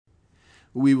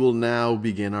We will now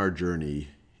begin our journey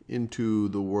into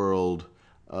the world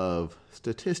of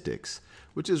statistics,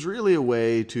 which is really a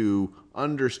way to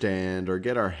understand or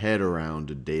get our head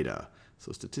around data.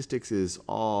 So statistics is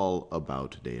all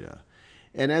about data.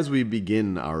 And as we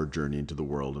begin our journey into the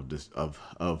world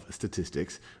of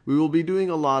statistics, we will be doing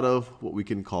a lot of what we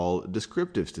can call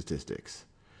descriptive statistics.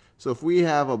 So if we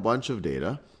have a bunch of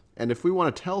data, and if we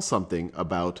want to tell something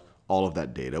about all of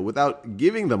that data without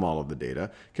giving them all of the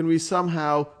data, can we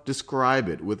somehow describe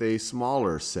it with a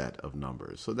smaller set of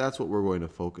numbers? So that's what we're going to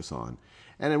focus on.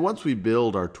 And then once we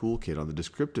build our toolkit on the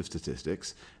descriptive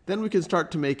statistics, then we can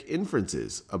start to make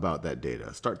inferences about that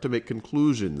data, start to make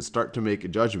conclusions, start to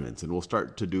make judgments, and we'll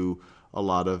start to do a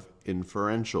lot of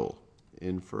inferential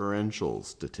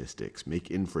statistics,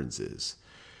 make inferences.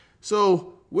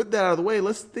 So with that out of the way,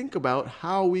 let's think about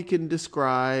how we can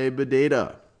describe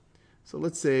data. So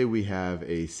let's say we have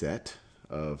a set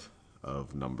of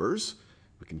numbers.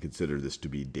 We can consider this to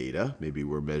be data. Maybe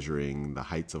we're measuring the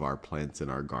heights of our plants in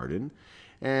our garden.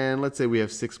 And let's say we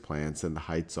have 6 plants and the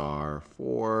heights are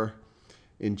 4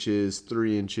 inches,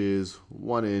 3 inches,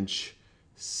 1 inch,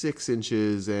 6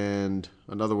 inches, and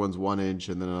another one's 1 inch,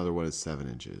 and then another one is 7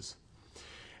 inches.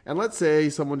 And let's say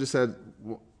someone just said,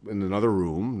 in another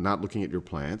room, not looking at your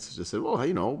plants, just said, well,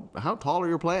 you know, how tall are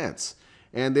your plants?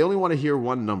 And they only want to hear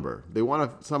one number. They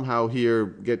want to somehow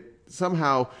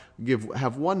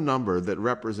have one number that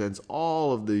represents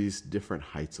all of these different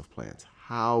heights of plants.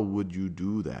 How would you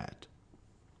do that?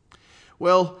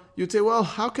 Well, you'd say, well,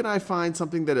 how can I find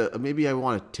something that maybe I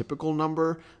want a typical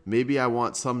number? Maybe I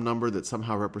want some number that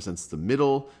somehow represents the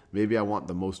middle. Maybe I want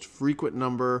the most frequent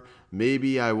number.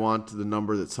 Maybe I want the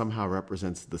number that somehow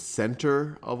represents the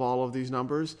center of all of these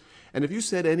numbers. And if you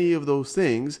said any of those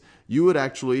things, you would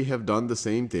actually have done the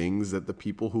same things that the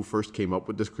people who first came up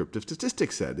with descriptive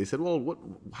statistics said. They said, well,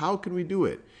 how can we do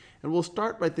it? And we'll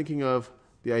start by thinking of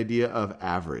the idea of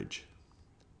average.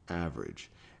 Average.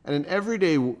 And in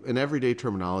everyday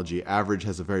terminology, average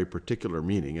has a very particular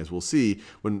meaning. As we'll see,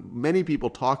 when many people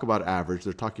talk about average,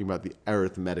 they're talking about the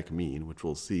arithmetic mean, which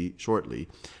we'll see shortly.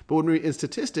 But in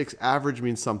statistics, average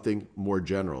means something more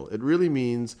general. It really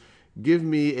means give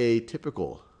me a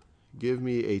typical,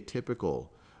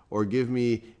 or give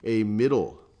me a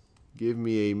middle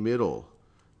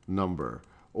number,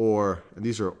 and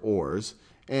these are ors.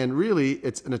 And really,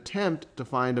 it's an attempt to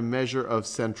find a measure of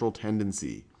central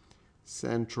tendency.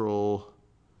 Central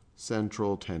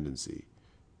tendency.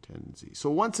 So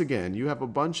once again, you have a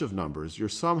bunch of numbers. You're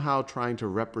somehow trying to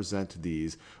represent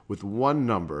these with one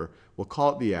number. We'll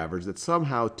call it the average. That's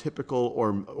somehow typical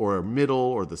or middle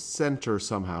or the center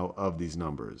somehow of these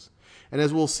numbers. And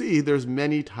as we'll see, there's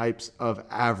many types of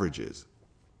averages.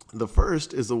 The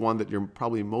first is the one that you're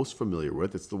probably most familiar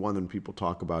with. It's the one that people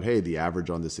talk about, hey, the average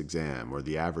on this exam or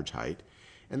the average height.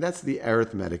 And that's the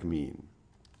arithmetic mean.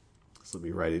 So let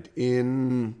me write it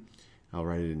in, I'll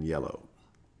write it in yellow.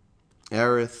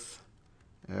 Arithmetic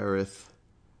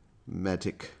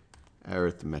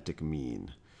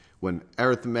mean. When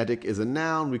arithmetic is a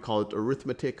noun, we call it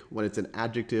arithmetic. When it's an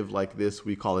adjective like this,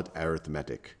 we call it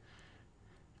arithmetic.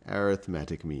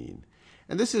 Arithmetic mean.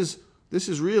 And this is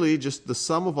really just the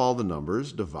sum of all the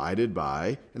numbers divided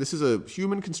by, and this is a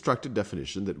human constructed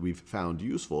definition that we've found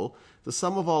useful, the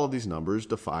sum of all of these numbers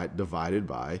divided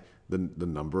by the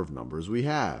number of numbers we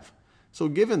have. So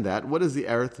given that, what is the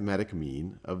arithmetic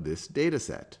mean of this data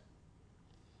set?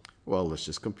 Well, let's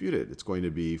just compute it. It's going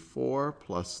to be 4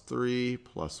 plus 3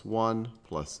 plus 1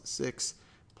 plus 6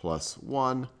 plus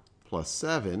 1 plus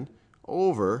 7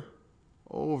 over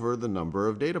the number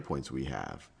of data points we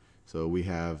have. So we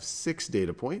have 6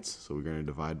 data points, so we're going to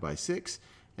divide by 6,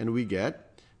 and we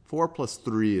get 4 plus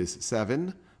 3 is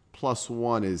 7, plus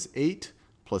 1 is 8,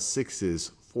 plus 6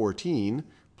 is 14,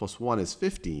 plus 1 is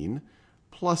 15,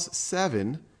 plus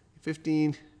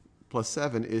 15 plus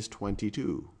 7 is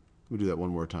 22. We'll do that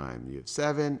one more time. You have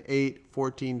 7, 8,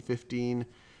 14, 15,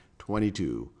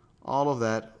 22. All of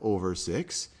that over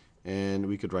 6. And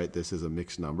we could write this as a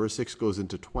mixed number. 6 goes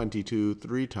into 22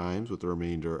 3 times with the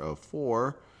remainder of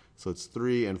 4. So it's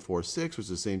 3 and 4, 6, which is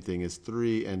the same thing as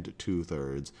 3 and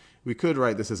 2/3. We could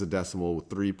write this as a decimal with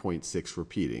 3.6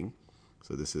 repeating.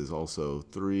 So this is also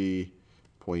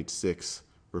 3.6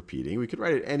 repeating. We could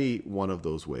write it any one of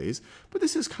those ways, but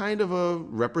this is kind of a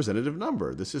representative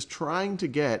number. This is trying to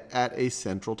get at a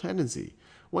central tendency.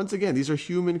 Once again, these are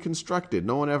human constructed.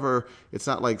 No one ever, it's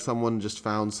not like someone just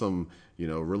found some,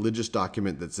 religious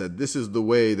document that said this is the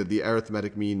way that the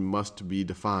arithmetic mean must be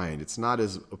defined. It's not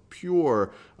as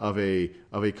pure of a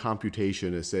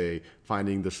computation as, say,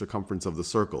 finding the circumference of the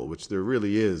circle, which there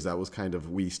really is. That was kind of,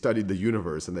 we studied the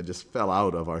universe and that just fell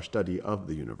out of our study of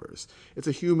the universe. It's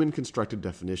a human constructed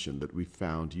definition that we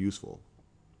found useful.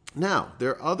 Now,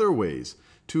 there are other ways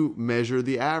to measure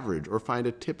the average or find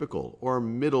a typical or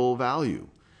middle value.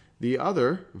 The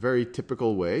other very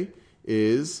typical way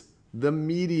is the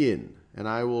median. And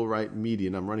I will write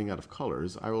median. I'm running out of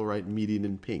colors. I will write median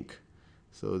in pink.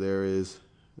 So there is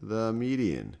the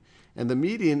median. And the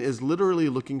median is literally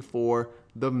looking for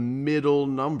the middle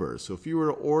number. So if you were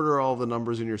to order all the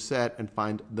numbers in your set and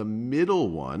find the middle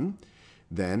one,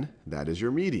 then that is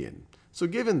your median. So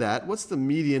given that, what's the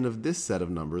median of this set of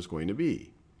numbers going to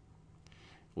be?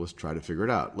 Let's try to figure it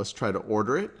out. Let's try to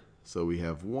order it. So we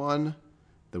have 1,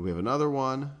 then we have another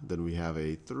 1, then we have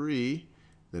a 3,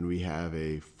 then we have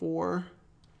a 4,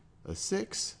 a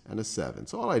 6, and a 7.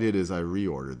 So all I did is I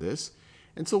reordered this.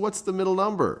 And so what's the middle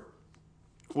number?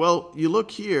 Well, you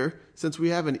look here, since we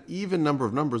have an even number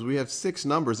of numbers, we have 6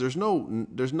 numbers. There's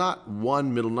not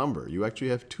one middle number. You actually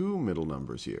have 2 middle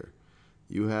numbers here.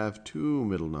 You have 2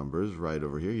 middle numbers right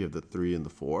over here. You have the 3 and the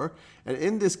 4. And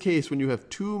in this case, when you have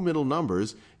 2 middle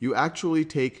numbers, you actually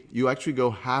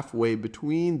go halfway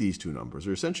between these 2 numbers.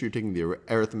 Or essentially, you're taking the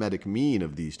arithmetic mean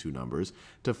of these 2 numbers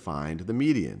to find the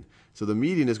median. So the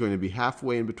median is going to be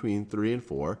halfway in between 3 and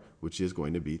 4, which is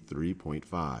going to be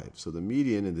 3.5. So the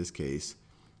median in this case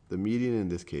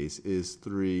is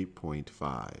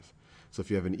 3.5. So if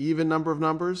you have an even number of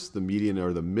numbers, the median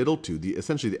or the middle two,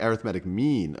 essentially the arithmetic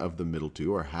mean of the middle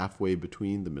two, are halfway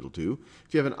between the middle two.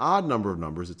 If you have an odd number of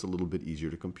numbers, it's a little bit easier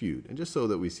to compute. And just so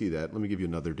that we see that, let me give you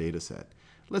another data set.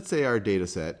 Let's say our data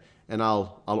set, and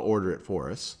I'll order it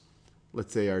for us.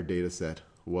 Let's say our data set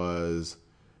was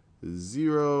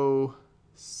 0,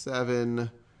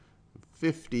 7,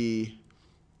 50,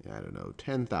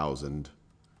 10,000,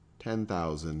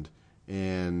 10,000,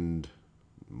 and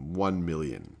 1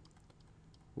 million.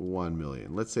 1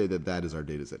 million. Let's say that that is our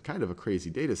data set. Kind of a crazy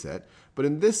data set. But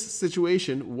in this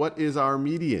situation, what is our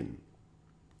median?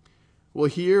 Well,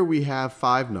 here we have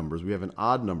 5 numbers. We have an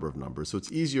odd number of numbers, so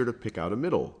it's easier to pick out a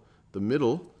middle. The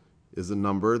middle is a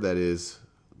number that is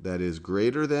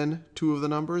greater than 2 of the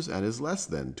numbers and is less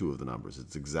than 2 of the numbers.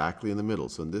 It's exactly in the middle.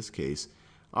 So in this case,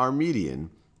 our median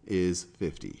is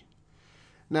 50.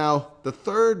 Now, the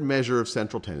third measure of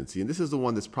central tendency, and this is the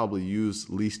one that's probably used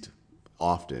least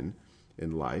often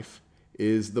in life,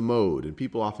 is the mode. And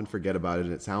people often forget about it,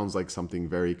 and it sounds like something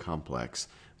very complex.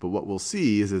 But what we'll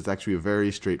see is it's actually a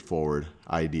very straightforward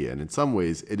idea. And in some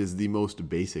ways, it is the most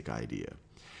basic idea.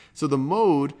 So the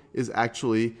mode is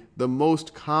actually the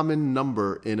most common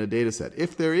number in a data set.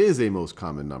 If there is a most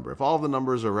common number, if all the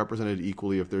numbers are represented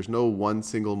equally, if there's no one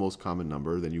single most common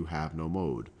number, then you have no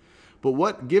mode.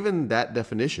 But given that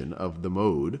definition of the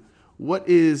mode, what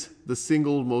is the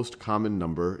single most common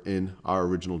number in our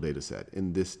original data set,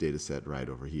 in this data set right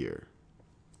over here?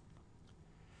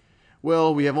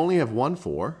 Well, we only have 1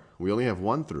 4, we only have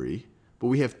 1 3, but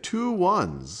we have 2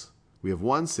 1s. We have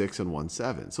 1 6 and 1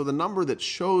 7. So the number that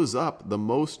shows up the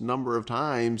most number of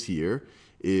times here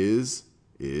is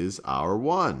our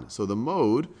 1. So the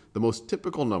mode, the most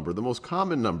typical number, the most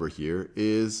common number here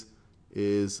is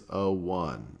a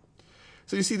 1.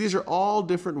 So you see, these are all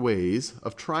different ways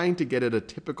of trying to get at a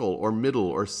typical or middle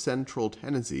or central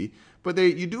tendency, but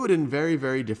you do it in very,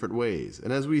 very different ways.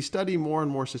 And as we study more and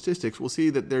more statistics, we'll see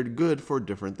that they're good for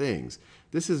different things.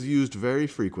 This is used very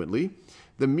frequently.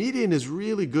 The median is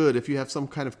really good if you have some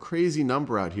kind of crazy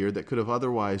number out here that could have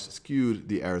otherwise skewed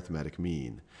the arithmetic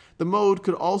mean. The mode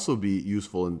could also be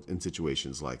useful in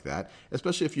situations like that,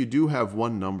 especially if you do have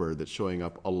one number that's showing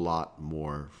up a lot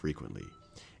more frequently.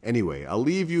 Anyway, I'll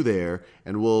leave you there,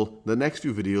 and the next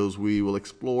few videos we will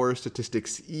explore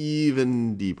statistics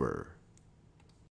even deeper.